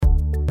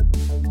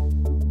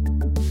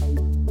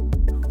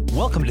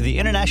Welcome to the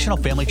International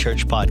Family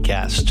Church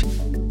Podcast.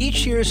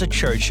 Each year as a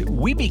church,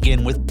 we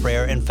begin with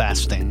prayer and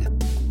fasting.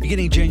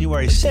 Beginning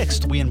January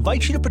 6th, we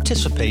invite you to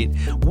participate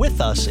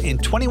with us in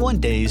 21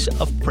 days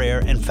of prayer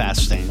and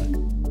fasting.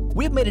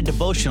 We have made a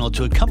devotional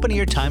to accompany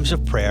your times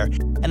of prayer,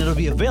 and it'll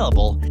be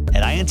available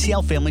at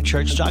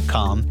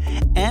intlfamilychurch.com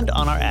and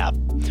on our app.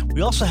 We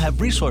also have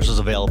resources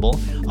available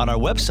on our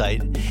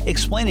website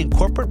explaining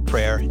corporate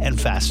prayer and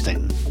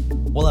fasting.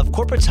 We'll have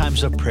corporate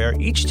times of prayer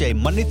each day,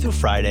 Monday through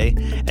Friday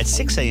at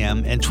 6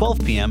 a.m. and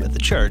 12 p.m. at the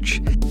church,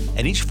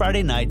 and each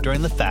Friday night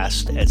during the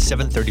fast at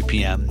 7:30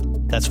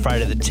 p.m. That's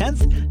Friday the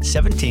 10th,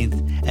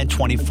 17th, and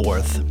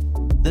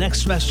 24th. The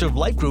next semester of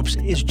life groups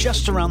is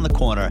just around the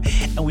corner,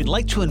 and we'd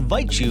like to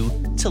invite you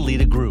to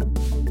lead a group.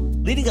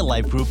 Leading a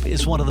life group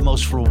is one of the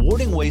most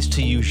rewarding ways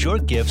to use your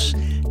gifts,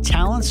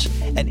 talents,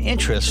 and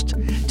interest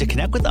to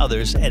connect with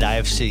others at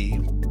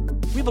IFC.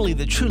 We believe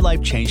that true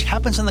life change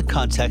happens in the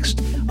context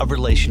of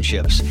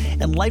relationships,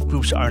 and life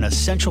groups are an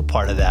essential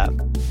part of that.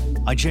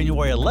 On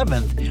January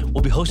 11th,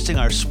 we'll be hosting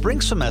our spring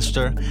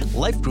semester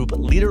life group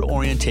leader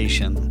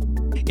orientation.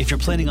 If you're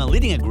planning on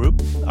leading a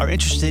group, are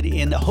interested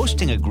in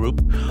hosting a group,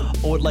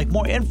 or would like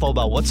more info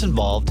about what's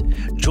involved,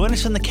 join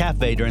us in the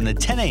cafe during the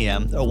 10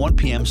 a.m. or 1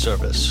 p.m.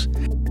 service.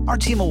 Our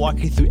team will walk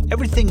you through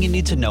everything you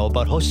need to know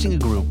about hosting a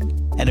group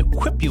and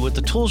equip you with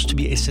the tools to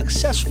be a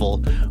successful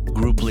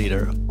group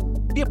leader.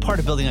 Be a part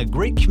of building a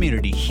great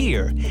community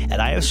here at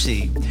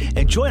IFC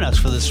and join us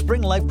for the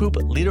Spring Life Group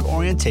Leader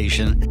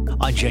Orientation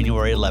on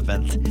January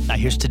 11th. Now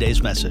here's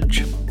today's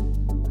message.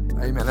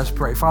 Amen. Let's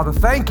pray. Father,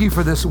 thank you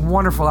for this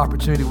wonderful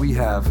opportunity we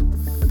have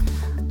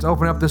to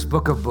open up this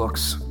book of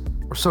books.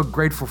 We're so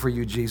grateful for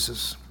you,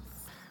 Jesus.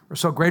 We're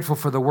so grateful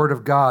for the Word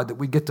of God that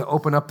we get to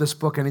open up this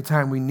book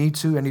anytime we need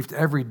to and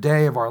every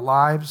day of our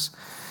lives.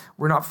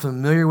 We're not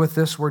familiar with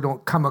this. We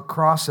don't come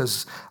across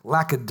as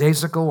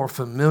lackadaisical or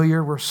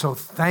familiar. We're so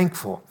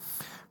thankful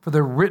for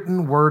the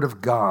written Word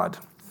of God.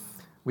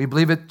 We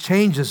believe it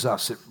changes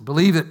us. We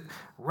believe it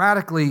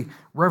radically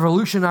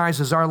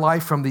revolutionizes our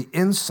life from the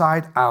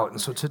inside out. And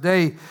so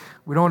today,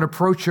 we don't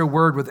approach your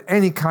Word with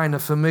any kind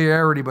of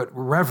familiarity, but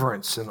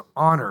reverence and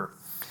honor.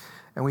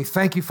 And we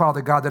thank you,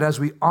 Father God, that as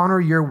we honor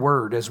your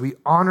Word, as we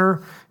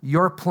honor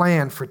your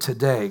plan for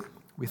today,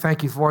 we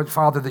thank you,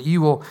 Father, that you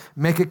will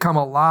make it come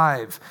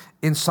alive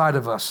inside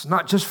of us,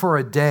 not just for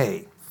a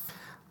day,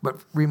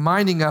 but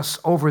reminding us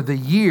over the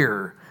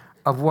year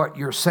of what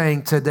you're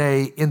saying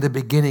today in the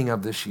beginning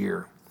of this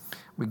year.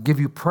 We give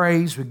you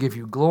praise, we give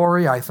you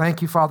glory. I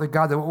thank you, Father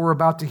God, that what we're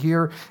about to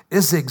hear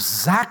is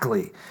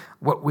exactly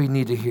what we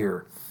need to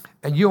hear.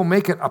 And you'll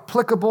make it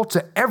applicable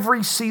to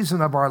every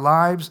season of our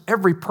lives,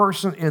 every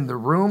person in the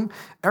room,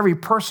 every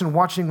person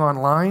watching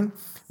online.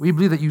 We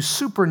believe that you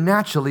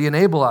supernaturally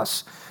enable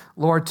us,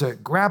 Lord, to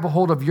grab a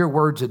hold of your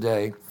word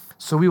today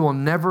so we will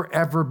never,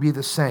 ever be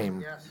the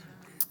same. Yes.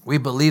 We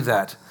believe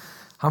that.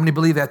 How many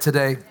believe that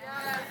today?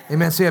 Yes.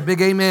 Amen. Say a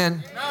big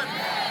amen.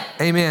 Amen.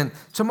 Amen.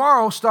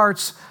 Tomorrow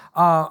starts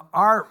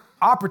our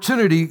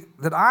opportunity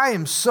that I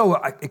am so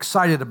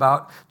excited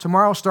about.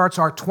 Tomorrow starts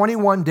our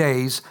 21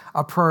 days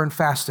of prayer and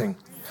fasting.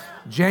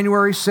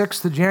 January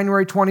 6th to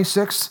January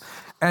 26th.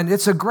 And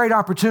it's a great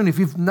opportunity. If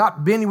you've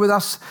not been with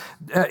us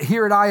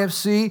here at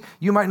IFC,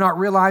 you might not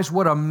realize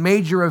what a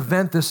major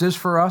event this is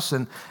for us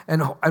and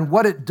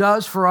what it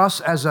does for us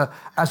as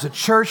a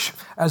church,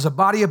 as a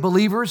body of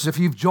believers. If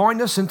you've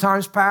joined us in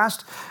times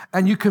past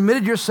and you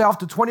committed yourself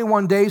to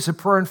 21 days of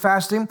prayer and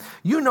fasting,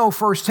 you know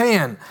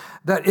firsthand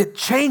that it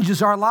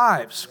changes our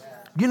lives.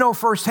 You know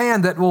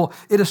firsthand that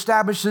it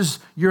establishes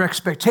your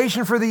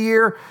expectation for the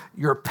year,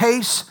 your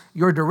pace,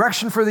 your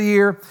direction for the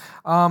year.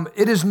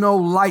 It is no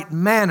light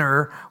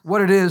matter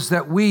what it is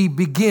that we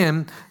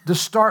begin to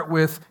start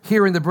with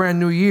here in the brand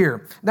new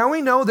year. Now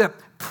we know that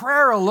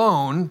prayer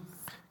alone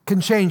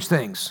can change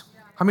things.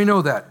 How many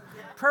know that?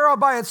 Prayer all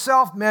by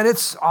itself, man,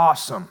 it's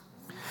awesome.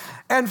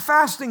 And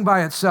fasting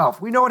by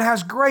itself, we know it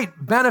has great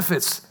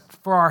benefits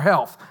for our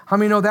health. How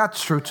many know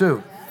that's true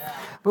too?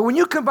 But when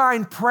you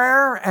combine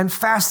prayer and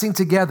fasting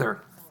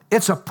together,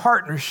 it's a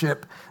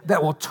partnership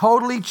that will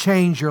totally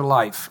change your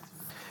life.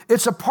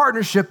 It's a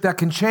partnership that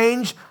can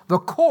change the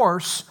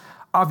course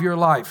of your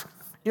life.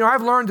 You know,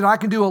 I've learned that I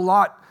can do a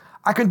lot.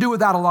 I can do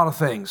without a lot of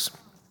things.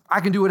 I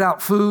can do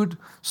without food,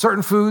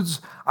 certain foods.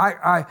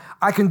 I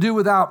can do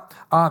without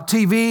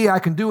TV. I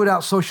can do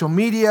without social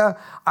media.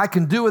 I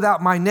can do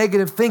without my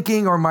negative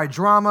thinking or my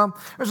drama.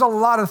 There's a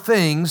lot of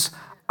things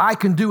I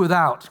can do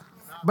without.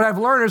 But I've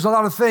learned there's a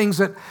lot of things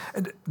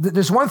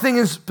there's one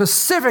thing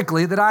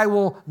specifically that I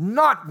will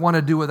not want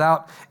to do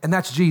without, and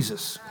that's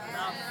Jesus.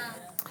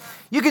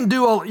 You can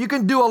do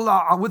a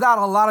lot without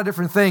a lot of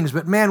different things,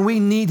 but man, we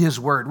need his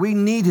word. We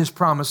need his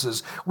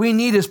promises. We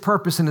need his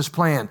purpose and his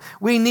plan.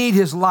 We need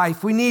his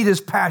life. We need his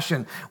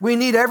passion. We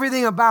need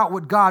everything about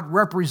what God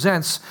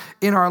represents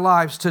in our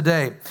lives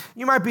today.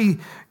 You might be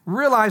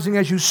realizing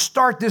as you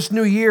start this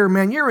new year,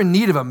 man, you're in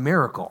need of a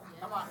miracle.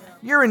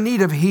 You're in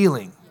need of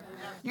healing.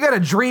 You got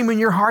a dream in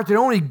your heart that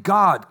only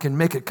God can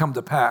make it come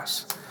to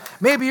pass.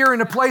 Maybe you're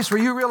in a place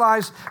where you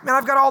realize, man,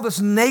 I've got all this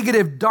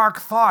negative, dark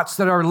thoughts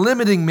that are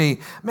limiting me.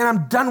 Man,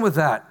 I'm done with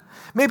that.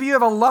 Maybe you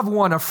have a loved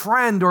one, a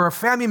friend, or a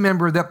family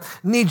member that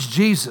needs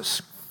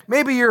Jesus.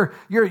 Maybe you're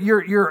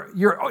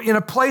in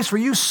a place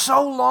where you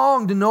so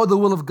long to know the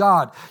will of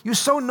God. You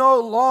so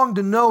long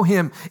to know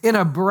Him in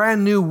a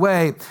brand new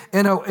way,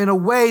 in a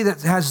way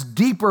that has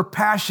deeper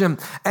passion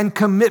and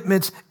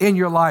commitments in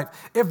your life.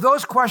 If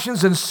those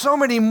questions and so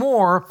many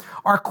more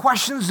are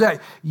questions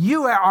that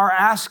you are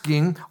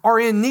asking or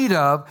in need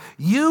of,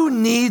 you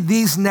need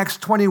these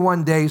next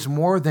 21 days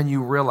more than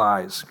you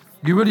realize.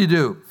 You really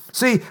do.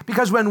 See,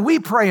 because when we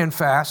pray and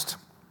fast,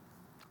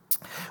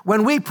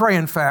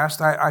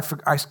 I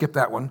skipped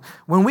that one.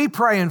 When we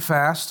pray and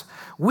fast,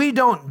 we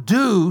don't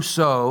do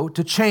so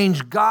to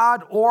change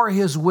God or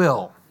His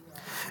will.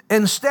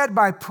 Instead,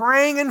 by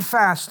praying and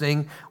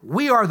fasting,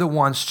 we are the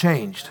ones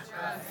changed.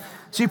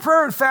 See,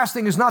 prayer and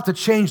fasting is not to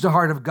change the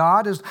heart of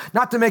God, is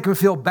not to make Him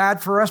feel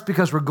bad for us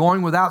because we're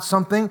going without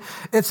something.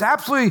 It's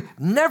absolutely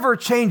never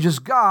changes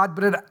God,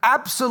 but it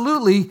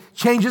absolutely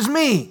changes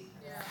me.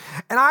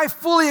 And I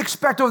fully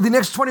expect over the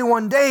next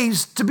 21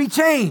 days to be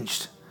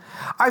changed.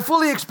 I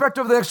fully expect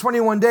over the next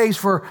 21 days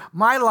for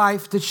my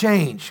life to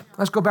change.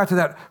 Let's go back to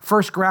that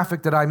first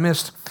graphic that I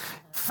missed.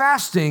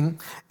 Fasting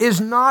is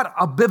not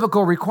a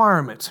biblical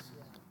requirement.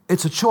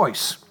 It's a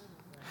choice.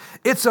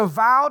 It's a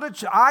vow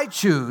that I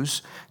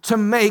choose to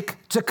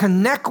make to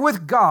connect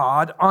with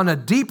God on a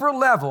deeper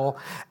level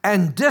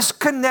and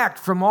disconnect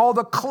from all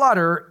the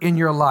clutter in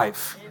your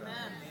life. Amen.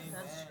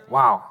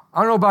 Wow. I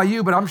don't know about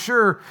you, but I'm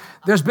sure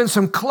there's been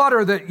some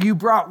clutter that you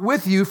brought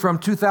with you from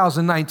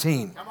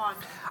 2019. Come on.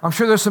 I'm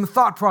sure there's some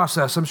thought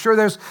process. I'm sure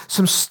there's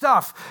some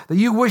stuff that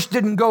you wish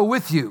didn't go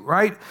with you,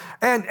 right?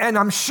 And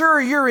I'm sure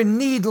you're in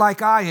need,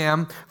 like I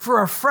am,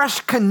 for a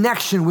fresh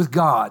connection with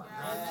God.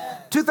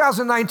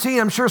 2019,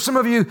 I'm sure some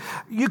of you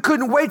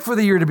couldn't wait for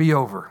the year to be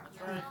over.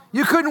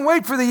 You couldn't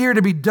wait for the year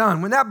to be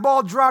done. When that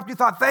ball dropped, you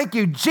thought, thank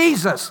you,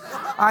 Jesus.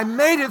 I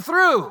made it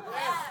through,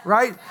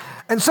 right?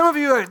 And some of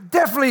you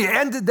definitely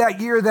ended that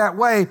year that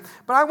way.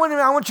 But I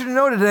want you to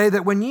know today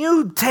that when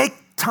you take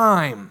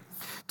time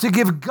to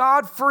give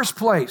God first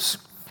place,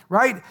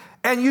 right?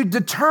 And you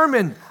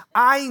determine,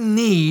 I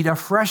need a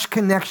fresh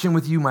connection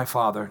with you, my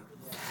Father.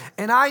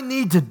 And I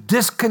need to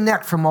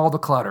disconnect from all the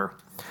clutter,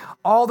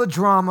 all the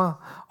drama,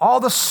 all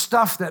the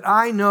stuff that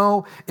I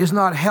know is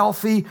not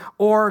healthy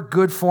or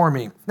good for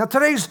me. Now,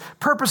 today's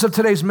purpose of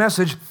today's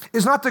message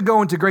is not to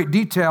go into great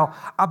detail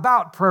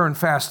about prayer and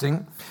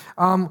fasting.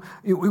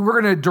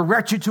 We're going to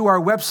direct you to our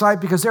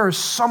website because there is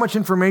so much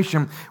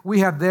information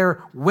we have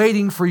there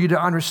waiting for you to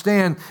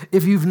understand.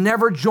 If you've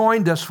never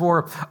joined us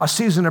for a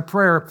season of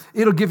prayer,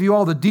 it'll give you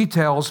all the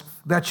details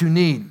that you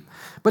need.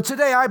 But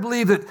today, I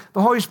believe that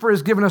the Holy Spirit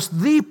has given us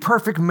the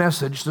perfect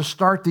message to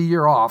start the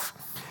year off.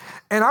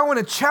 And I want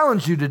to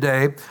challenge you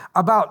today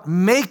about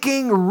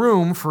making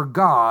room for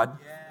God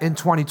in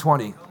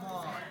 2020.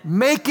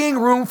 Making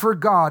room for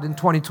God in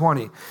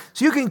 2020.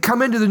 So you can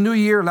come into the new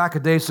year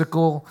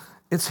lackadaisical.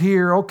 It's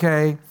here,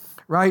 okay,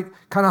 right?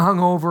 Kind of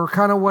hungover,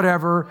 kind of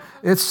whatever.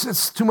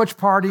 It's too much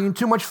partying,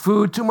 too much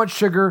food, too much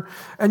sugar.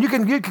 And you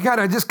can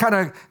kind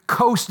of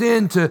coast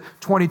into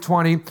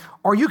 2020.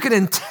 Or you can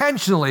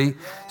intentionally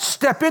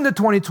step into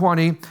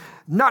 2020,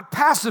 not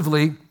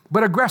passively,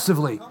 but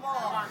aggressively.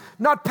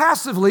 Not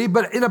passively,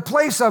 but in a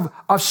place of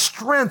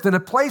strength, in a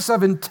place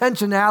of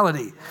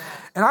intentionality.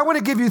 And I want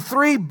to give you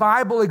 3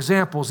 Bible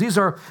examples. These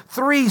are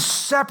 3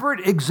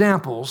 separate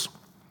examples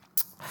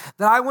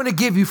that I want to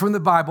give you from the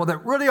Bible that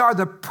really are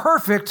the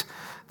perfect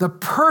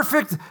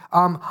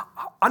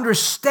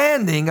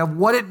understanding of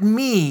what it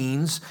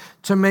means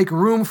to make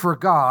room for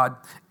God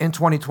in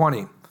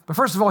 2020. But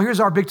first of all, here's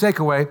our big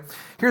takeaway.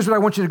 Here's what I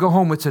want you to go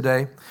home with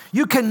today.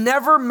 You can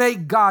never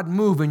make God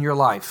move in your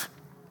life.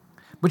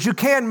 But you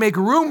can make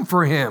room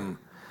for Him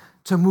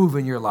to move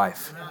in your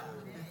life.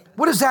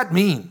 What does that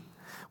mean?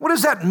 What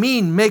does that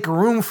mean, make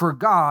room for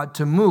God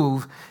to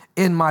move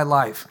in my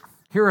life?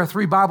 Here are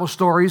 3 Bible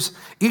stories,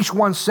 each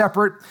one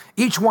separate,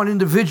 each one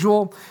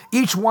individual,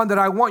 each one that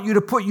I want you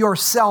to put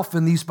yourself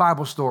in these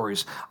Bible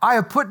stories. I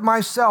have put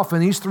myself in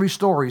these 3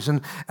 stories,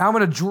 and I'm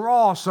going to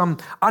draw some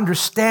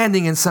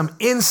understanding and some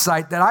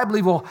insight that I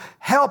believe will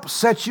help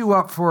set you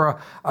up for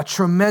a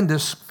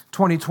tremendous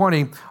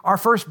 2020. Our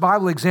first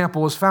Bible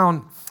example is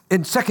found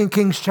in 2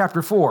 Kings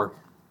chapter 4.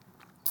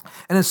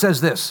 And it says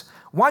this: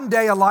 one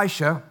day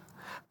Elisha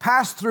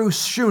passed through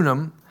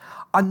Shunem.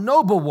 A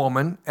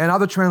noblewoman, and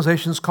other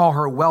translations call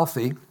her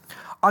wealthy,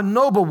 a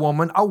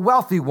noblewoman, a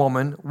wealthy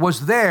woman,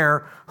 was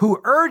there who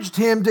urged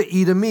him to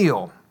eat a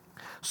meal.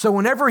 So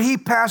whenever he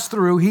passed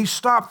through, he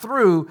stopped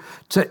through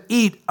to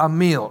eat a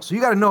meal. So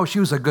you got to know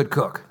she was a good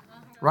cook,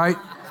 right?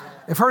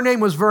 If her name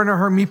was Verna,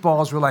 her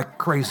meatballs were like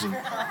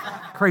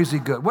crazy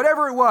good.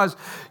 Whatever it was,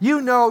 you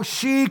know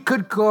she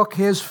could cook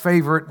his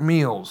favorite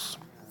meals.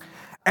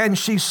 And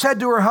she said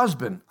to her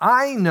husband,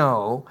 I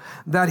know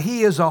that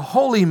he is a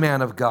holy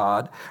man of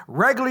God,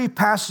 regularly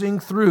passing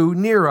through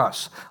near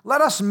us.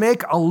 Let us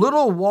make a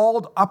little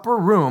walled upper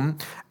room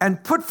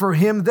and put for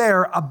him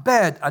there a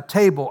bed, a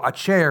table, a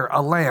chair,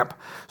 a lamp.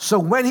 So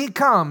when he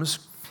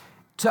comes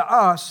to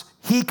us,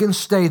 he can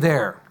stay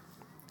there.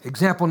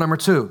 Example number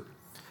 2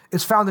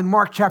 is found in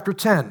Mark chapter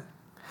 10.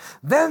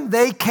 Then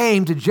they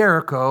came to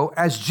Jericho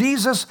as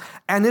Jesus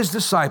and his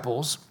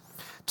disciples,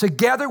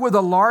 together with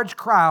a large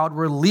crowd,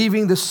 were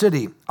leaving the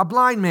city. A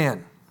blind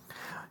man,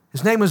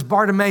 his name was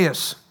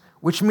Bartimaeus,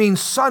 which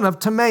means son of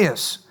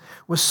Timaeus,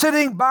 was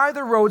sitting by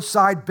the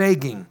roadside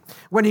begging.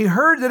 When he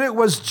heard that it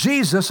was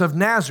Jesus of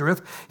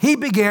Nazareth, he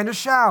began to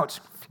shout,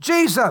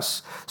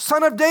 Jesus,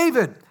 son of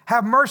David,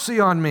 have mercy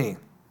on me.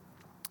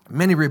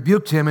 Many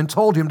rebuked him and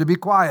told him to be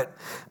quiet,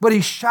 but he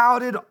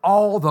shouted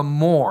all the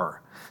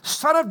more,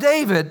 Son of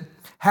David,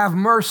 have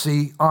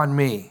mercy on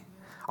me.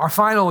 Our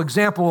final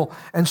example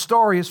and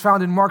story is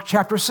found in Mark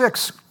chapter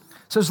 6. It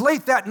says,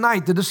 late that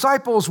night, the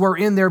disciples were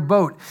in their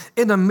boat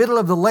in the middle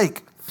of the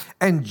lake,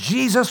 and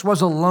Jesus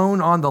was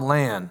alone on the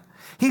land.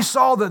 He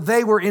saw that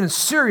they were in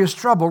serious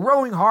trouble,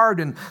 rowing hard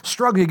and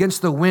struggling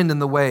against the wind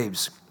and the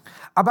waves.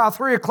 About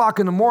 3 o'clock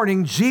in the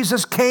morning,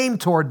 Jesus came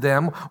toward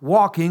them,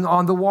 walking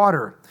on the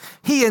water.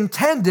 He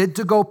intended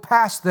to go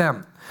past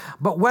them,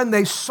 but when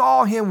they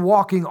saw him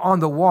walking on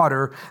the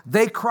water,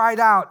 they cried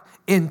out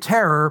in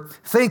terror,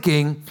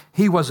 thinking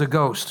he was a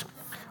ghost.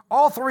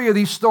 All 3 of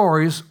these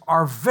stories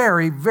are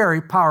very,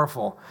 very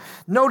powerful.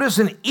 Notice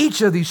in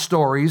each of these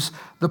stories,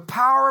 the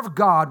power of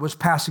God was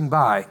passing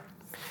by.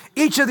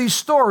 Each of these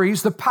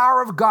stories, the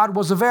power of God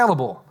was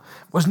available.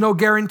 There was no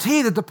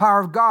guarantee that the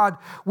power of God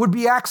would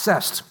be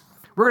accessed.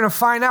 We're going to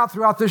find out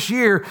throughout this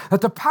year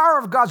that the power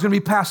of God's going to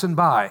be passing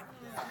by.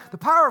 The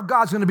power of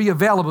God's going to be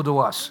available to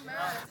us.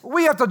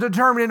 We have to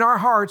determine in our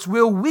hearts,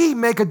 will we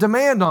make a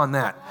demand on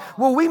that?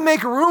 Will we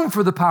make room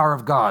for the power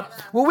of God?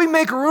 Will we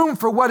make room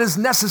for what is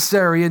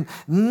necessary and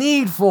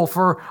needful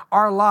for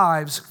our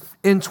lives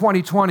in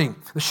 2020?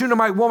 The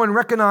Shunammite woman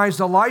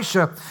recognized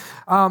Elisha,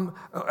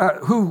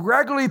 who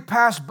regularly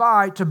passed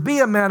by to be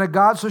a man of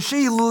God, so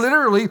she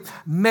literally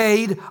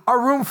made a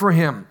room for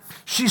him.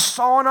 She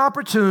saw an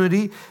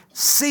opportunity,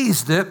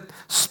 seized it,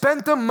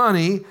 spent the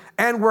money,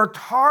 and worked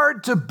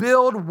hard to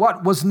build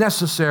what was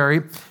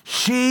necessary.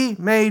 She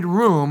made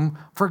room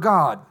for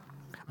God.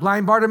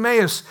 Blind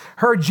Bartimaeus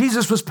heard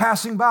Jesus was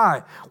passing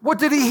by. What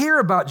did he hear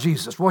about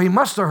Jesus? Well, he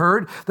must have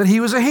heard that he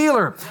was a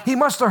healer. He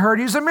must have heard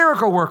he's a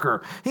miracle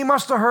worker. He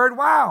must have heard,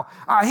 wow,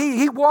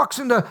 he walks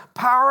in the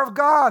power of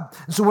God.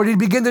 And so what did he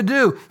begin to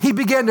do? He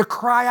began to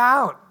cry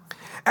out.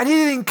 And he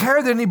didn't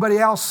care that anybody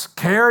else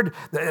cared,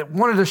 that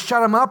wanted to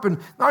shut him up. And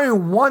not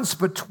even once,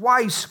 but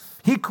twice,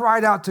 he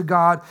cried out to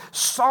God,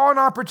 saw an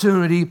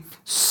opportunity,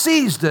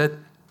 seized it.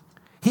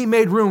 He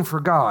made room for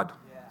God.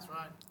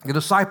 The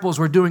disciples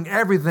were doing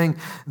everything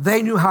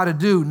they knew how to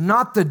do,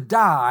 not to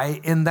die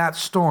in that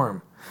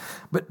storm.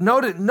 But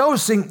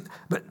noticing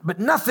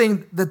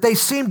nothing that they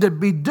seemed to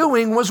be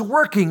doing was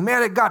working.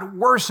 Man, it got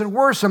worse and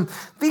worse. And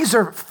these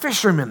are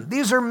fishermen.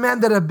 These are men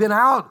that have been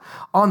out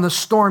on the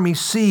stormy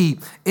sea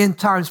in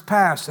times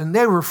past, and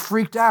they were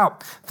freaked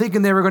out,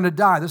 thinking they were going to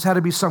die. This had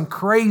to be some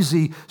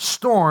crazy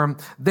storm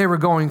they were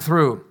going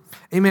through.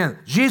 Amen.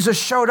 Jesus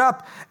showed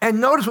up,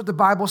 and notice what the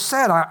Bible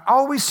said. I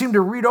always seem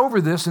to read over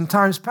this in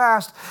times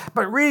past,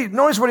 but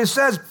notice what it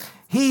says.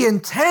 He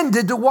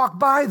intended to walk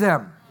by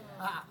them.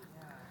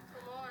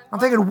 I'm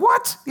thinking,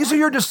 what? These are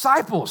your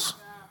disciples.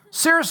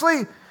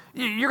 Seriously?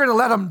 You're going to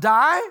let them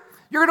die?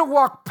 You're going to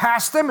walk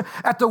past them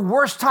at the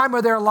worst time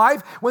of their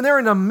life when they're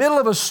in the middle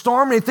of a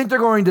storm and they think they're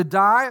going to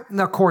die?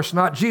 Now, of course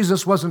not.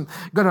 Jesus wasn't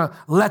going to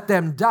let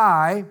them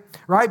die,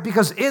 right?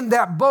 Because in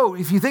that boat,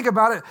 if you think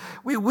about it,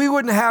 we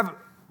wouldn't have,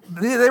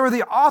 they were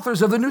the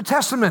authors of the New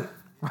Testament,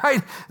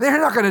 right? They're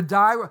not going to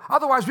die.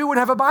 Otherwise, we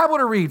wouldn't have a Bible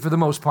to read for the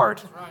most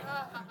part,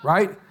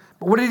 right?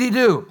 But what did he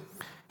do?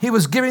 He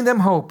was giving them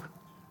hope.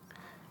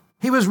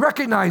 He was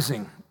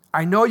recognizing,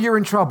 I know you're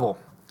in trouble.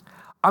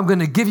 I'm going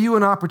to give you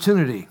an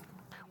opportunity.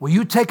 Will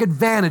you take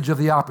advantage of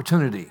the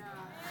opportunity?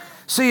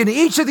 See, in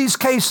each of these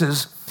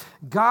cases,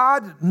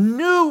 God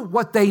knew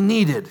what they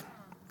needed.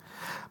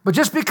 But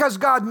just because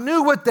God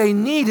knew what they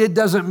needed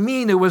doesn't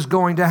mean it was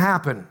going to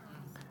happen.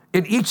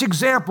 In each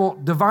example,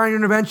 divine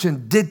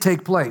intervention did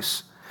take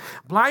place.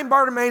 Blind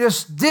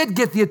Bartimaeus did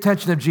get the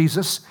attention of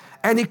Jesus,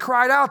 and he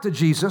cried out to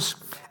Jesus,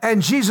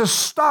 and Jesus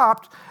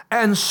stopped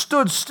and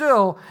stood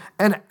still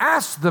and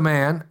asked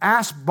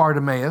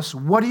Bartimaeus,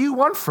 what do you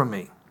want from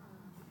me?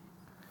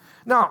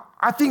 Now,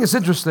 I think it's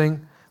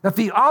interesting that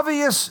the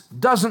obvious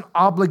doesn't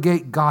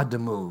obligate God to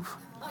move.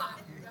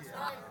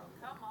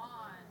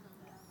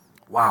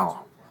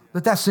 Wow.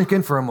 Let that sink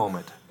in for a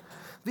moment.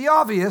 The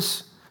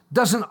obvious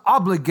doesn't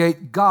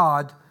obligate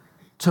God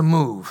to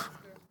move.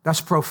 That's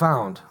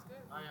profound.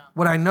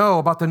 What I know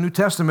about the New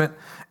Testament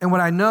and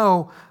what I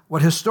know,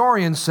 what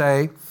historians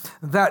say,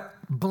 that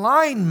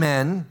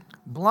blind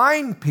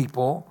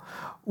people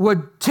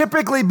would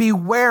typically be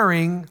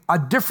wearing a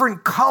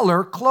different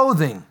color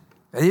clothing.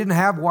 They didn't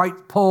have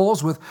white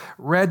poles with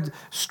red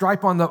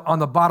stripe on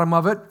the bottom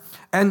of it.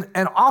 And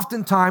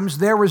oftentimes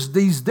there was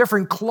these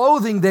different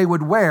clothing they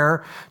would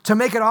wear to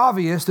make it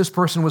obvious this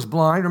person was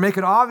blind or make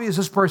it obvious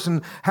this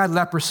person had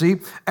leprosy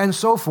and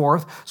so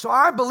forth. So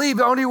I believe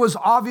it only was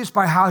obvious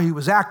by how he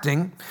was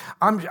acting.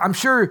 I'm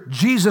sure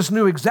Jesus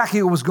knew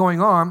exactly what was going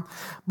on,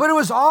 but it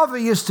was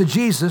obvious to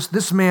Jesus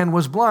this man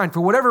was blind.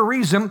 For whatever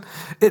reason,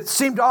 it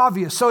seemed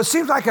obvious. So it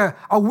seems like a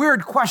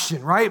weird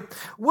question, right?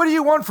 What do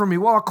you want from me?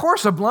 Well, of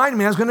course, a blind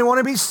man is going to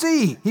want to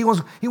see. He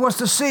wants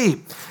to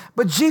see.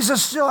 But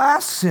Jesus still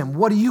asks him,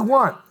 what do you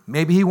want?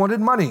 Maybe he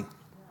wanted money.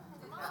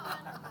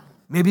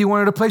 Maybe he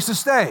wanted a place to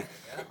stay.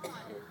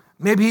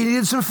 Maybe he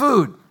needed some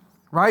food,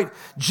 right?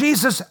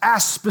 Jesus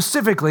asked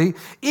specifically,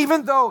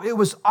 even though it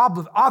was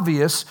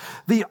obvious,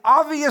 the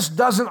obvious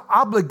doesn't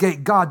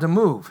obligate God to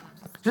move.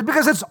 Just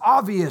because it's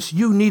obvious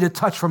you need a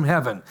touch from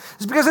heaven.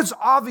 Just because it's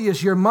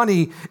obvious your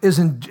money is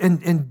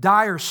in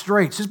dire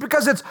straits. Just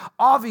because it's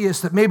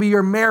obvious that maybe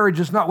your marriage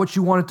is not what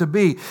you want it to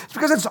be. Just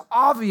because it's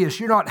obvious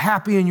you're not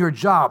happy in your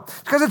job.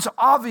 Just because it's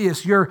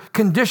obvious your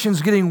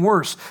condition's getting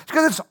worse. Just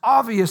because it's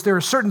obvious there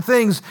are certain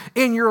things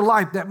in your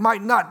life that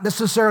might not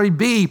necessarily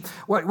be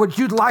what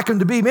you'd like them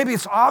to be. Maybe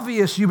it's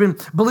obvious you've been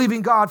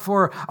believing God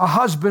for a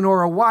husband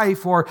or a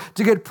wife or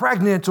to get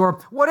pregnant or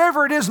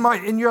whatever it is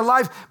in your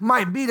life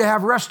might be to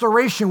have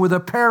restoration with a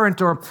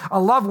parent or a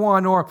loved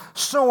one or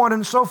so on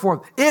and so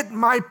forth. It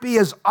might be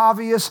as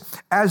obvious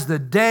as the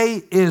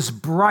day is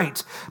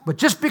bright. But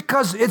just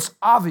because it's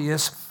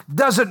obvious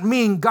doesn't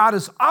mean God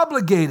is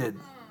obligated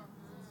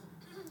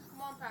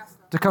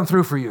to come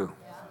through for you.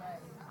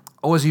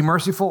 Oh, is he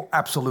merciful?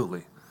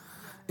 Absolutely.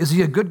 Is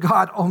he a good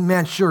God? Oh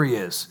man, sure he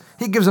is.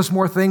 He gives us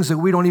more things that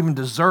we don't even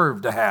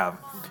deserve to have,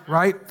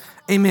 right?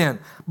 Amen.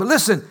 But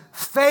listen,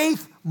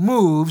 faith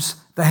moves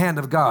the hand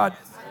of God.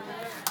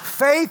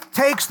 Faith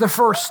takes the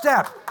first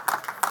step.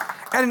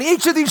 And in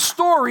each of these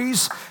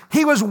stories,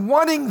 he was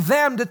wanting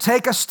them to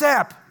take a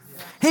step.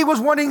 He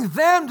was wanting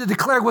them to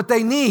declare what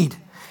they need.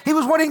 He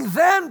was wanting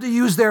them to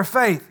use their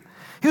faith.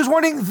 He was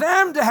wanting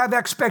them to have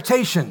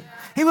expectation.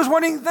 He was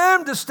wanting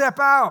them to step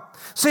out.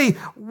 See,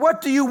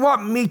 what do you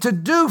want me to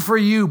do for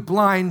you,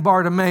 blind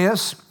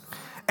Bartimaeus?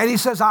 And he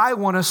says, I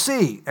want to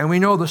see. And we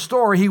know the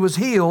story. He was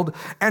healed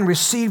and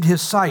received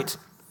his sight.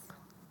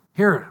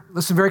 Here,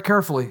 listen very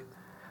carefully.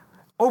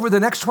 Over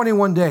the next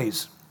 21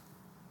 days,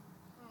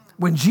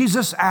 when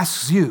Jesus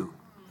asks you,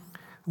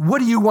 what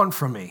do you want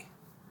from me?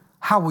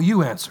 How will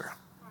you answer?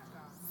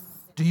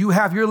 Do you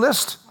have your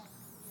list?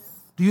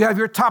 Do you have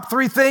your top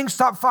 3 things,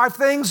 top 5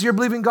 things you're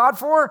believing God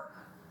for?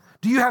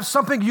 Do you have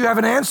something? Do you have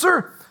an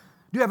answer?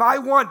 Do you have I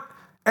want,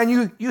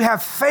 and you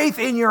have faith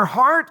in your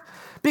heart?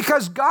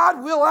 Because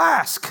God will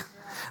ask.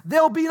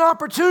 There'll be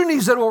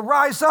opportunities that will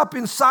rise up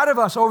inside of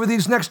us over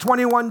these next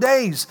 21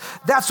 days.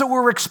 That's what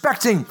we're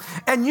expecting.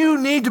 And you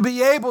need to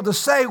be able to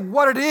say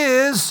what it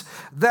is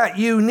that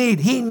you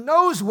need. He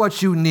knows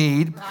what you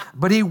need,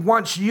 but he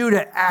wants you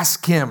to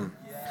ask him.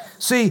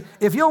 See,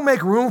 if you'll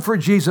make room for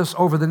Jesus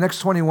over the next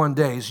 21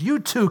 days, you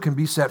too can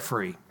be set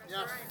free.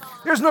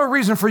 There's no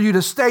reason for you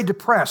to stay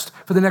depressed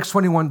for the next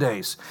 21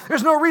 days.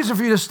 There's no reason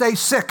for you to stay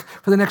sick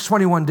for the next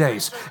 21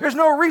 days. There's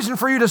no reason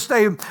for you to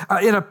stay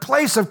in a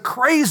place of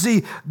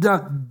crazy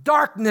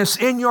darkness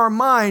in your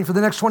mind for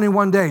the next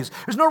 21 days.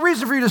 There's no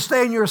reason for you to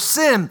stay in your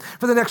sin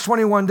for the next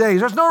 21 days.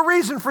 There's no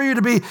reason for you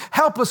to be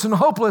helpless and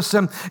hopeless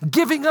and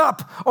giving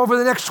up over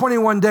the next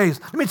 21 days.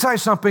 Let me tell you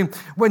something.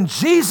 When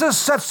Jesus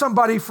sets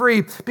somebody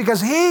free, because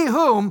he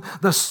whom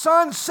the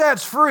Son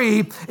sets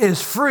free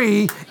is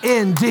free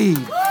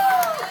indeed.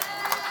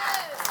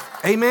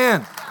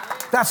 Amen.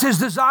 That's his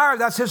desire.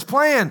 That's his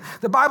plan.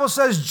 The Bible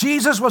says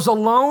Jesus was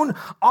alone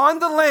on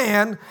the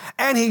land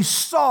and he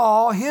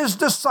saw his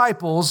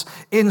disciples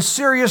in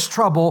serious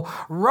trouble,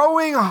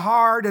 rowing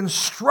hard and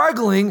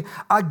struggling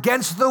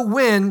against the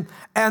wind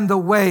and the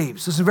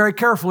waves. Listen very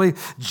carefully.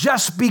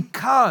 Just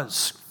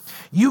because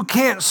you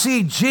can't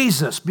see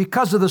Jesus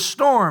because of the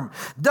storm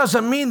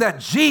doesn't mean that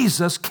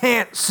Jesus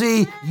can't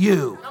see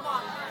you.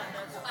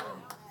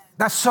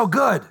 That's so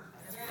good.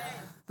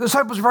 The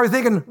disciples are probably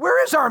thinking,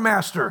 where is our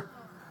master?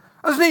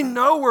 Doesn't he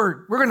know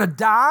we're going to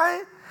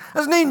die?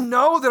 Doesn't he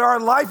know that our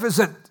life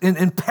is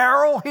in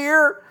peril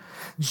here?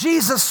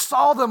 Jesus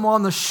saw them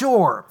on the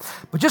shore.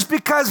 But just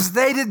because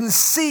they didn't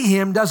see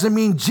him doesn't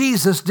mean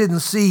Jesus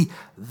didn't see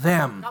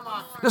them.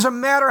 Doesn't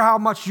matter how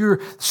much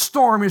your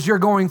storm is you're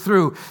going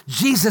through.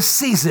 Jesus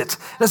sees it.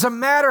 Doesn't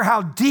matter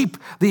how deep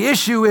the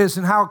issue is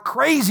and how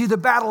crazy the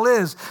battle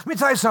is. Let me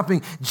tell you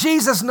something.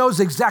 Jesus knows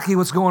exactly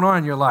what's going on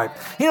in your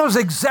life. He knows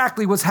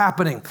exactly what's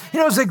happening. He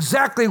knows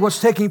exactly what's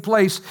taking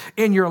place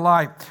in your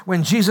life.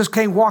 When Jesus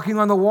came walking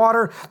on the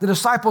water, the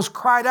disciples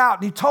cried out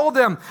and he told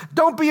them,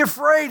 don't be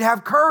afraid,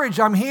 have courage,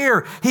 I'm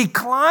here. He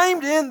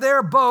climbed in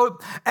their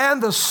boat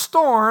and the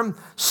storm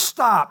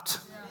stopped.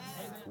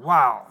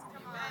 Wow.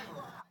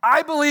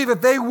 I believe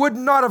if they would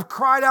not have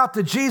cried out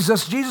to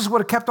Jesus, Jesus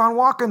would have kept on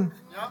walking.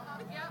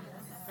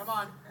 Come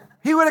on.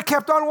 He would have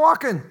kept on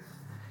walking.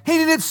 He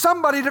needed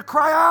somebody to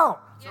cry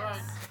out. Yes.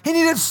 He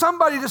needed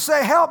somebody to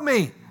say, help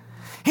me.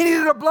 He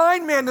needed a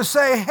blind man to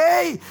say,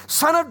 hey,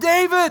 son of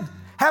David,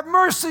 have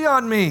mercy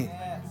on me.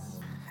 Yes.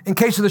 In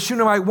case of the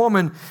Shunammite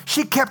woman,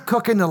 she kept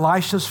cooking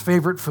Elisha's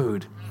favorite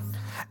food.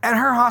 And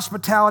her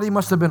hospitality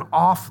must have been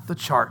off the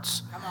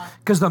charts,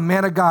 because the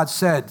man of God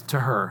said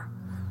to her,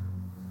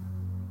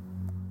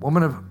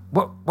 woman of,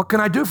 what can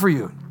I do for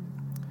you?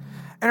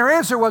 And her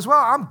answer was, well,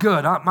 I'm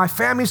good. My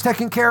family's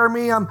taking care of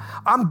me.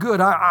 I'm good.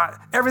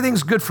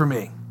 Everything's good for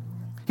me.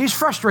 He's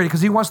frustrated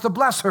because he wants to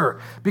bless her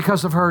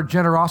because of her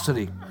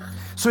generosity.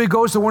 So he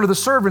goes to one of the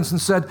servants and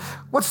said,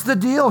 what's the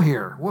deal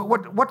here?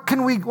 What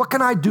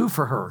can I do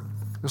for her?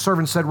 The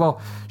servant said,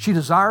 well, she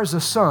desires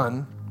a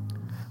son,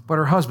 but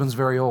her husband's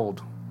very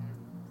old.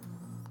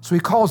 So he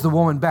calls the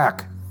woman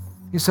back.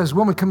 He says,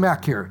 woman, come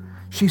back here.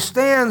 She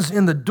stands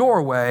in the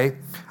doorway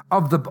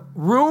of the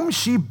room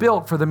she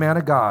built for the man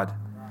of God.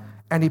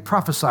 And he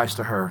prophesies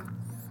to her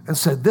and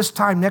said, this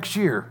time next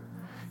year,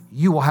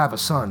 you will have a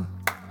son.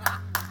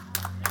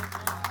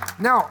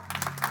 Now,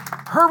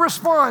 her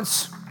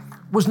response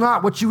was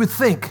not what you would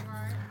think.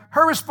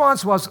 Her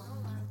response was,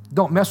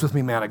 don't mess with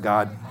me, man of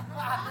God.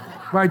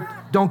 Right?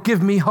 Don't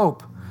give me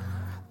hope.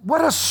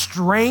 What a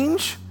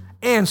strange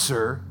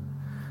answer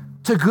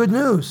to good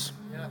news.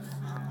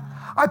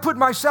 I put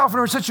myself in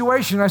her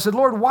situation. I said,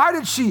 Lord, why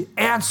did she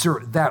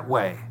answer that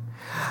way?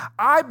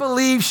 I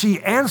believe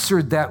she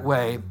answered that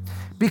way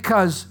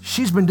because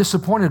she's been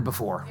disappointed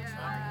before.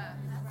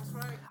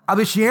 I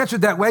believe she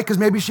answered that way because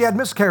maybe she had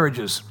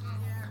miscarriages.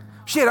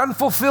 She had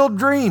unfulfilled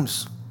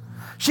dreams.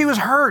 She was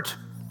hurt,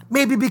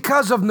 maybe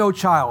because of no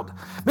child,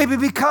 maybe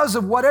because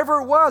of whatever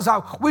it was.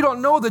 We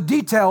don't know the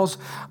details,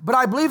 but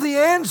I believe the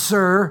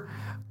answer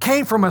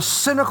came from a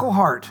cynical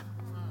heart.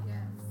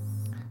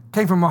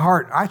 Came from a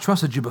heart, I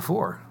trusted you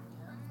before.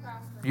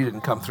 You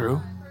didn't come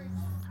through.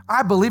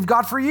 I believed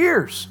God for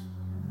years,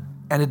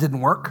 and it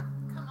didn't work.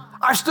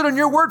 I stood on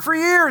your word for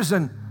years,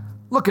 and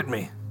look at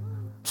me.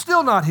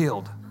 Still not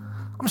healed.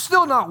 I'm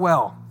still not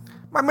well.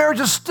 My marriage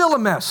is still a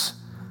mess.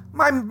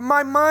 My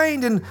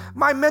mind and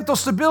my mental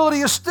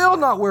stability is still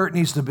not where it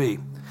needs to be.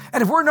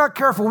 And if we're not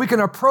careful, we can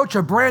approach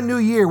a brand new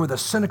year with a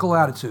cynical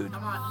attitude.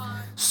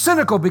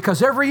 Cynical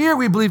because every year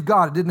we believed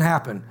God, it didn't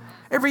happen.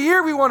 Every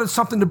year we wanted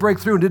something to break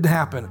through and it didn't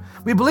happen.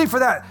 We believed for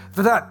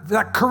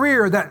that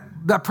career,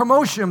 that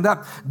promotion,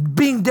 that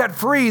being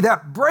debt-free,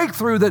 that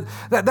breakthrough,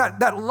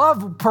 that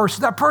love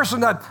person,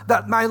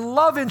 that my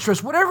love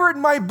interest, whatever it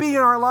might be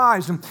in our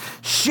lives. And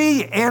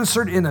she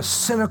answered in a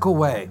cynical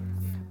way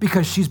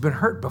because she's been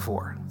hurt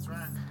before. That's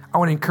right. I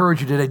want to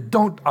encourage you today,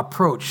 don't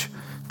approach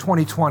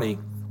 2020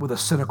 with a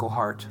cynical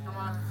heart.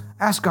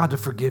 Ask God to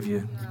forgive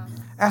you.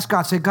 Ask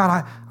God, say,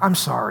 God, I'm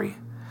sorry.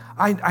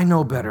 I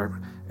know better.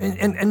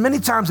 And many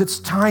times it's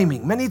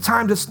timing. Many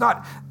times it's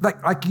not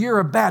like you're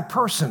a bad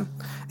person.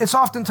 It's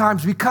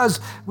oftentimes because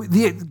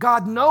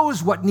God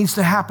knows what needs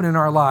to happen in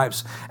our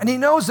lives. And he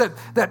knows that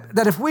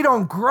if we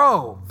don't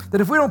grow, that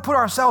if we don't put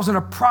ourselves in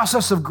a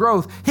process of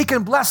growth, he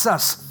can bless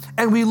us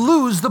and we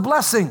lose the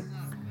blessing.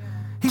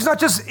 He's not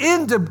just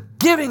into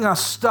giving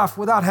us stuff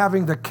without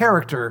having the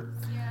character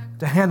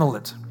to handle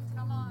it.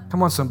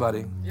 Come on,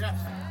 somebody.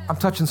 I'm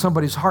touching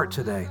somebody's heart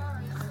today.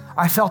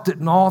 I felt it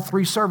in all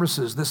three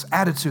services, this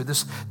attitude,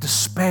 this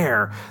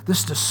despair,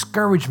 this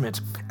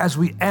discouragement as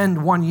we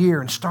end one year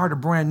and start a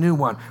brand new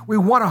one. We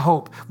want to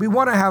hope. We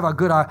want to have a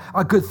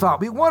good thought.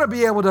 We want to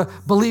be able to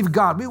believe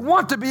God. We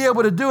want to be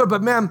able to do it,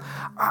 but man,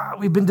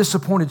 we've been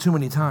disappointed too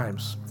many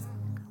times.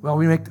 Well,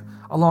 we make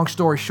a long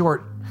story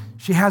short.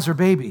 She has her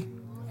baby.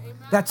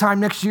 That time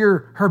next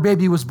year, her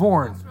baby was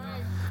born.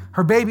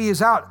 Her baby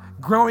is out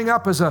growing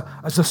up as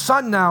a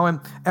son now and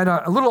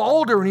a little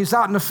older, and he's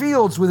out in the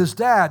fields with his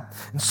dad.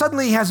 And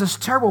suddenly he has this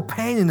terrible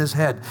pain in his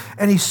head,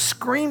 and he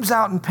screams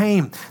out in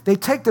pain. They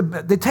take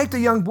the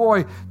young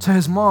boy to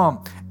his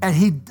mom, and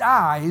he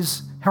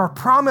dies. Her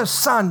promised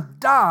son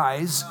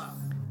dies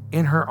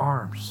in her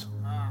arms.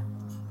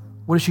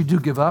 What does she do?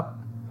 Give up?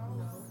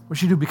 What does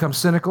she do? Become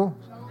cynical?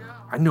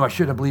 I knew I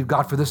shouldn't have believed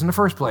God for this in the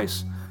first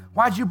place.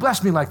 Why'd you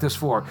bless me like this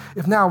for?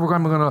 If now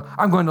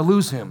I'm going to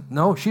lose him.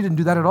 No, she didn't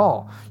do that at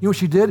all. You know what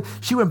she did?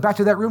 She went back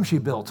to that room she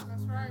built.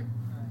 That's right.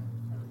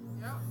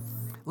 Yep.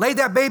 Laid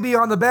that baby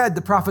on the bed,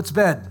 the prophet's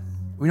bed.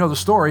 We know the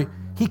story.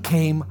 He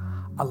came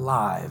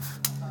alive.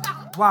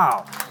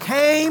 Wow.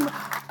 Came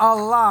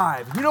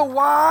alive. You know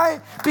why?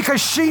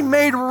 Because she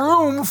made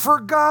room for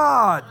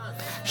God.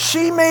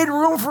 She made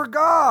room for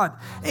God.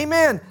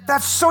 Amen.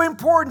 That's so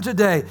important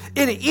today.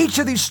 In each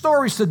of these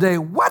stories today,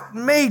 what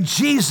made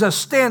Jesus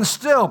stand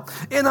still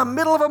in the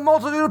middle of a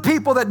multitude of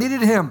people that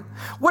needed him?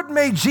 What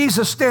made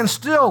Jesus stand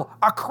still?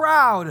 A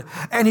crowd,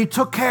 and he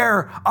took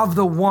care of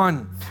the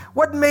one.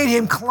 What made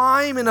him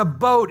climb in a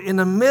boat in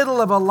the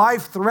middle of a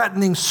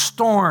life-threatening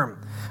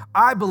storm?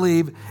 I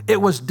believe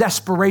it was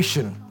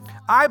desperation.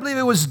 I believe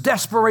it was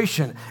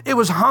desperation. It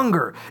was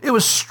hunger. It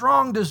was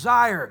strong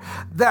desire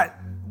that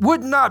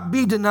would not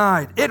be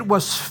denied. It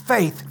was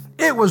faith.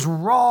 It was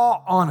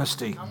raw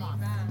honesty.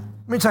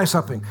 Let me tell you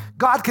something.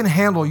 God can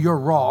handle your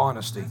raw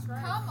honesty.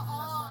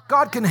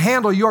 God can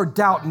handle your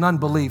doubt and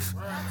unbelief.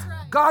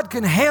 God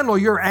can handle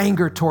your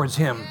anger towards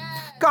him.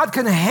 God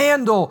can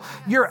handle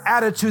your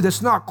attitude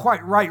that's not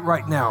quite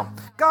right now.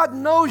 God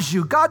knows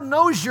you. God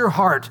knows your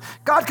heart.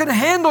 God can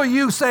handle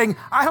you saying,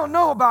 I don't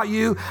know about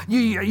you.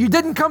 You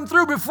didn't come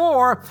through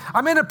before.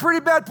 I'm in a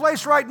pretty bad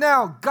place right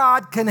now.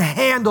 God can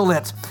handle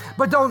it.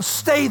 But don't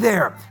stay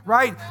there,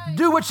 right?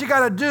 Do what you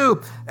got to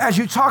do as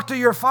you talk to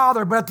your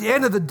Father. But at the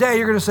end of the day,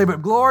 you're going to say,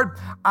 but Lord,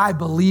 I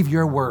believe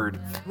your word.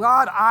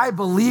 God, I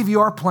believe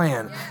your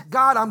plan.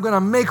 God, I'm going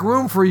to make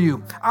room for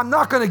you. I'm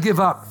not going to give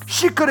up.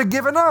 She could have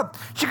given up.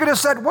 She could have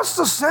said, what's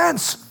the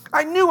sense?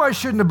 I knew I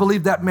shouldn't have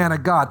believed that man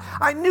of God.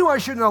 I knew I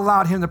shouldn't have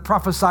allowed him to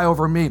prophesy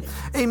over me.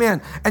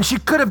 Amen. And she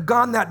could have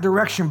gone that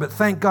direction, but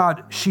thank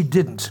God she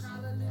didn't.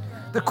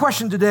 The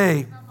question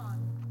today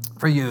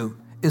for you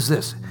is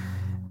this.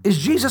 Is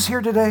Jesus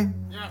here today?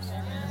 Yes.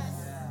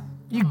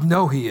 You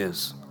know he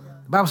is.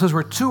 The Bible says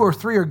where 2 or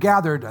 3 are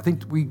gathered, I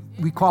think we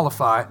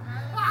qualify,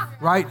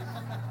 right?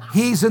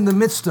 He's in the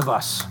midst of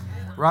us,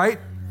 right?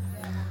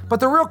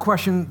 But the real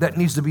question that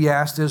needs to be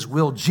asked is,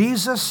 will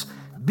Jesus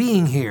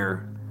being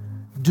here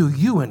do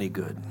you any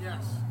good?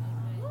 Yes.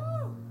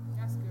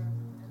 That's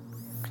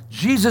good.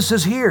 Jesus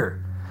is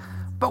here,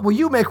 but will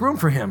you make room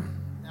for him?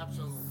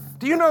 Absolutely.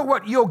 Do you know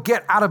what you'll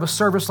get out of a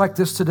service like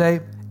this today?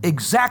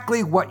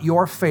 Exactly what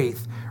your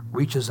faith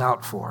reaches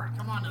out for.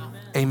 Come on now.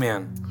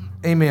 Amen.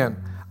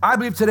 Amen. I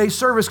believe today's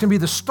service can be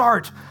the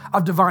start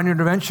of divine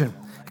intervention.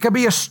 It can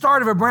be a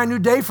start of a brand new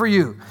day for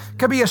you. It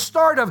can be a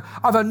start of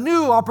a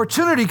new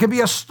opportunity. It can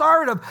be a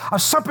start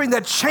of something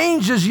that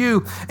changes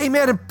you,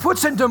 amen, and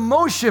puts into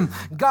motion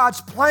God's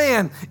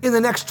plan in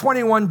the next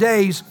 21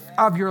 days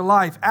of your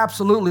life.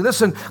 Absolutely.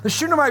 Listen, the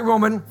Shunammite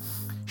woman,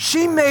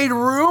 she made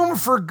room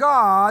for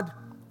God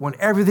when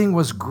everything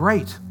was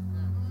great.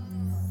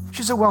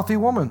 She's a wealthy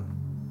woman.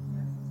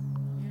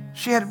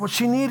 She had what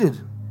she needed,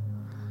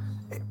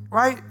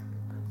 right?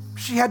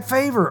 She had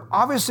favor.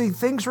 Obviously,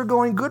 things were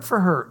going good for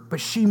her, but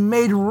she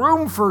made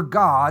room for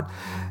God,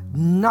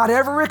 not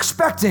ever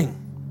expecting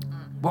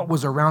what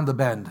was around the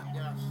bend.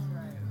 That's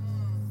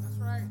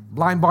right.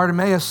 Blind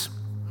Bartimaeus,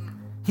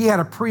 he had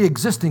a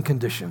pre-existing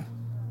condition,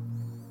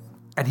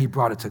 and he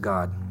brought it to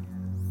God.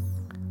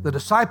 The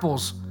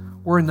disciples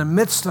were in the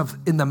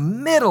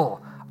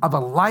middle of a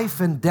life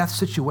and death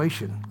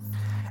situation,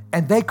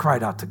 and they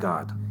cried out to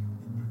God.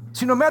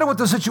 See, no matter what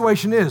the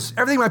situation is,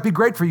 everything might be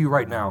great for you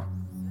right now.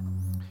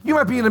 You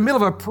might be in the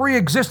middle of a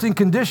pre-existing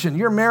condition.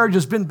 Your marriage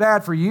has been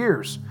bad for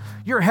years.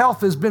 Your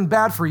health has been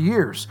bad for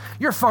years.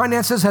 Your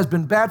finances has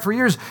been bad for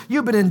years.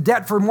 You've been in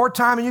debt for more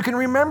time than you can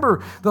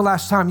remember the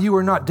last time you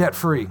were not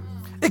debt-free.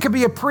 It could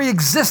be a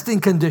pre-existing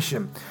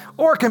condition,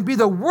 or it can be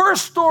the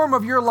worst storm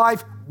of your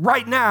life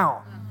right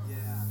now.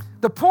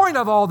 The point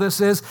of all this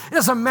is, it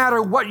doesn't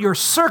matter what your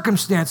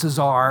circumstances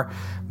are,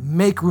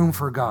 make room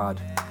for God.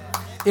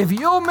 If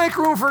you'll make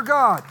room for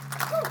God,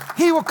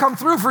 he will come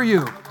through for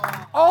you.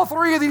 All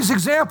 3 of these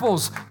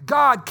examples,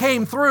 God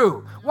came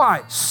through.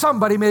 Why?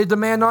 Somebody made a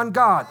demand on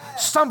God.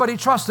 Somebody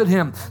trusted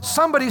him.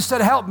 Somebody said,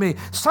 help me.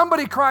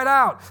 Somebody cried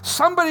out.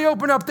 Somebody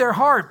opened up their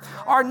heart.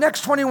 Our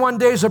next 21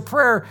 days of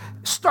prayer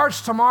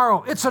starts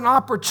tomorrow. It's an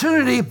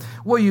opportunity.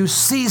 Will you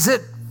seize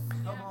it?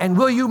 And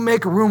will you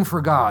make room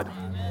for God?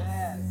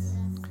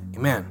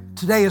 Amen.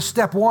 Today is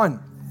step 1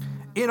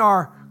 in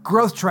our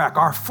growth track,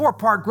 our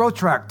 4-part growth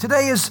track.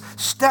 Today is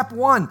step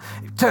 1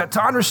 to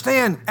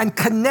understand and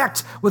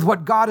connect with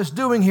what God is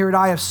doing here at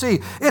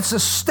IFC. It's a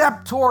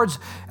step towards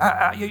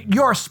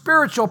your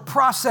spiritual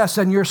process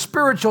and your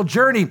spiritual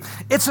journey.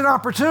 It's an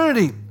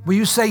opportunity. Will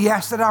you say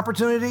yes to that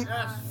opportunity?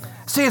 Yes.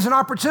 See, it's an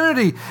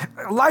opportunity.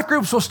 Life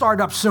groups will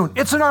start up soon.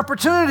 It's an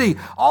opportunity.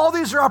 All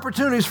these are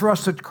opportunities for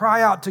us to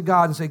cry out to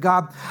God and say,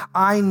 God,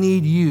 I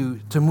need you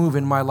to move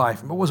in my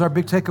life. What was our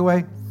big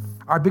takeaway?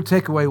 Our big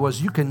takeaway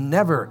was you can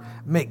never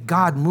make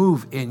God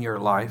move in your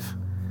life,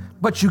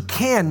 but you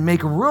can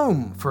make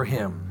room for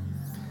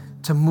him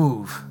to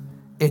move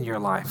in your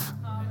life.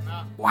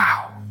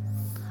 Wow.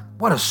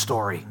 What a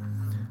story.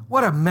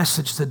 What a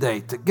message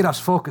today to get us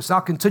focused. I'll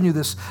continue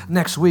this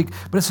next week,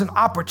 but it's an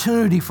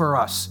opportunity for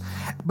us.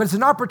 But it's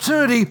an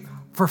opportunity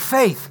for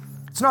faith.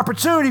 It's an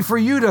opportunity for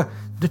you to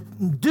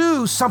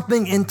do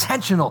something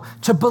intentional,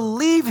 to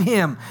believe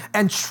him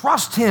and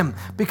trust him,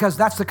 because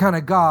that's the kind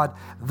of God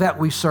that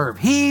we serve.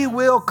 He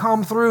will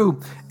come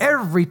through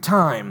every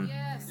time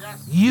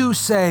you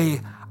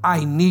say,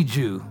 I need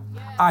you.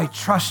 I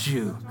trust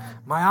you.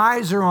 My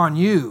eyes are on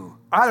you.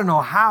 I don't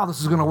know how this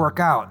is going to work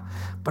out,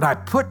 but I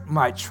put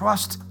my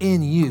trust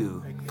in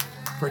you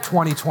for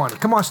 2020.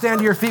 Come on, stand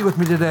to your feet with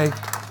me today.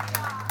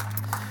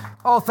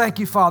 Oh, thank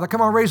you, Father.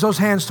 Come on, raise those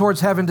hands towards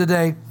heaven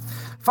today.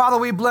 Father,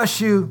 we bless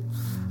you.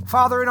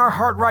 Father, in our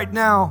heart right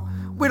now,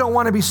 we don't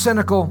want to be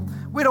cynical.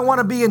 We don't want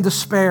to be in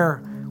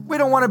despair. We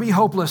don't want to be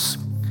hopeless.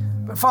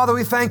 But Father,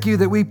 we thank you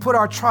that we put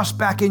our trust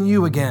back in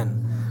you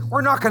again.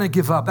 We're not going to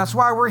give up. That's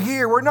why we're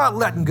here. We're not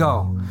letting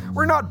go.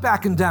 We're not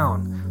backing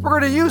down. We're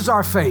going to use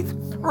our faith.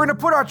 We're going to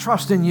put our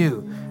trust in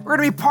you. We're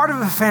going to be part of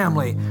a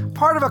family,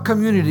 part of a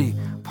community,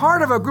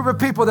 part of a group of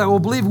people that will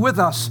believe with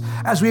us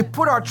as we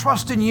put our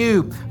trust in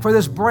you for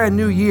this brand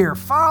new year.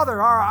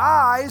 Father, our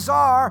eyes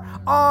are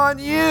on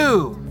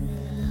you.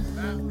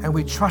 And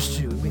we trust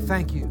you and we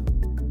thank you.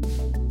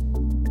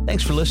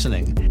 Thanks for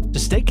listening. To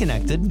stay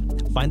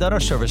connected, find out our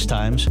service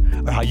times,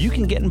 or how you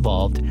can get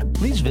involved,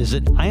 please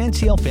visit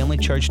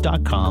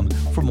intlfamilychurch.com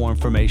for more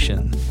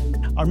information.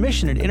 Our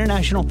mission at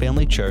International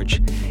Family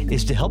Church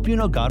is to help you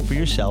know God for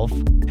yourself,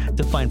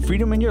 to find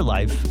freedom in your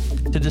life,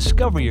 to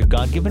discover your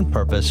God-given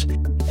purpose,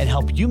 and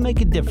help you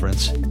make a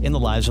difference in the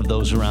lives of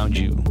those around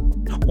you.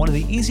 One of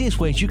the easiest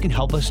ways you can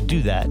help us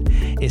do that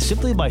is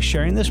simply by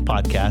sharing this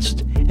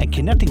podcast and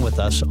connecting with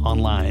us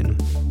online.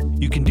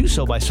 You can do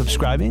so by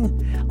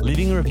subscribing,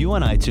 leaving a review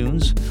on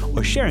iTunes,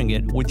 or sharing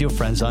it with your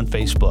friends on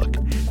Facebook.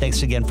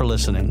 Thanks again for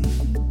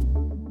listening.